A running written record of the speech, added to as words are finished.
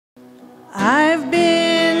I've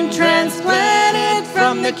been transplanted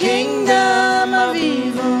from the kingdom of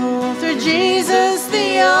evil through Jesus,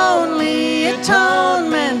 the only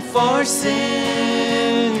atonement for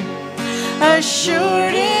sin.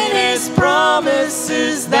 Assured in His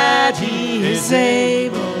promises that He is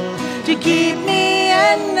able to keep me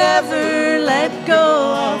and never let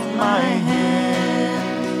go of my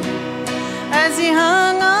hand. As He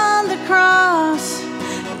hung on the cross,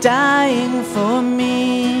 dying for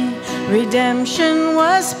me, redemption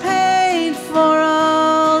was paid for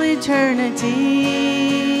all eternity.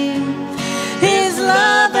 His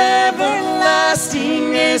love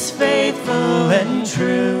everlasting is faithful and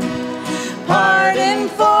true. Pardon,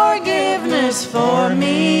 forgiveness for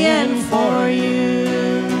me and for you.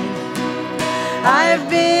 I've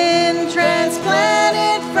been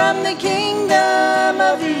transplanted from the kingdom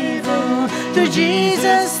of evil through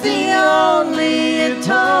Jesus, the only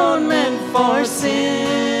atonement for sin.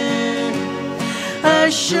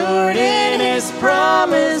 Assured in His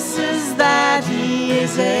promises that He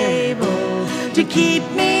is able to keep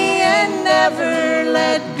me and never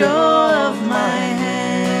let go of my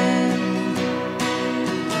hand.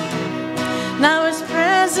 Now His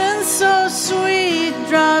presence so sweet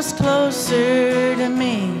draws closer to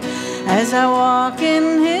me as I walk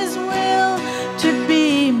in His will to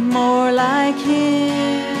be more like Him.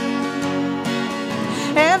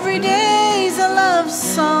 Every day's a love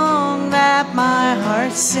song that my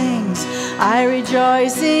heart sings. I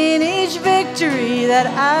rejoice in each victory that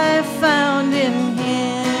I've found in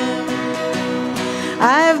Him.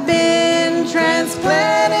 I've been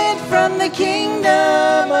transplanted from the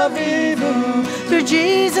kingdom of evil through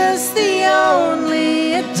Jesus, the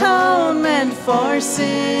only atonement for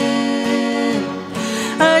sin.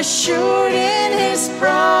 Assured in His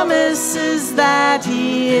promises that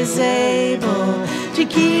He is able to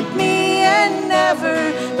keep me and never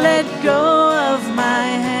let go of my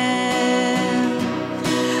hand.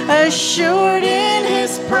 Assured in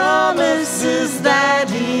His promises that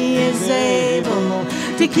He is able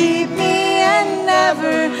to keep me and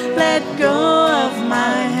never let go of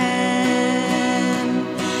my hand.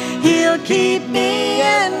 He'll keep me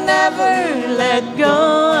and never let go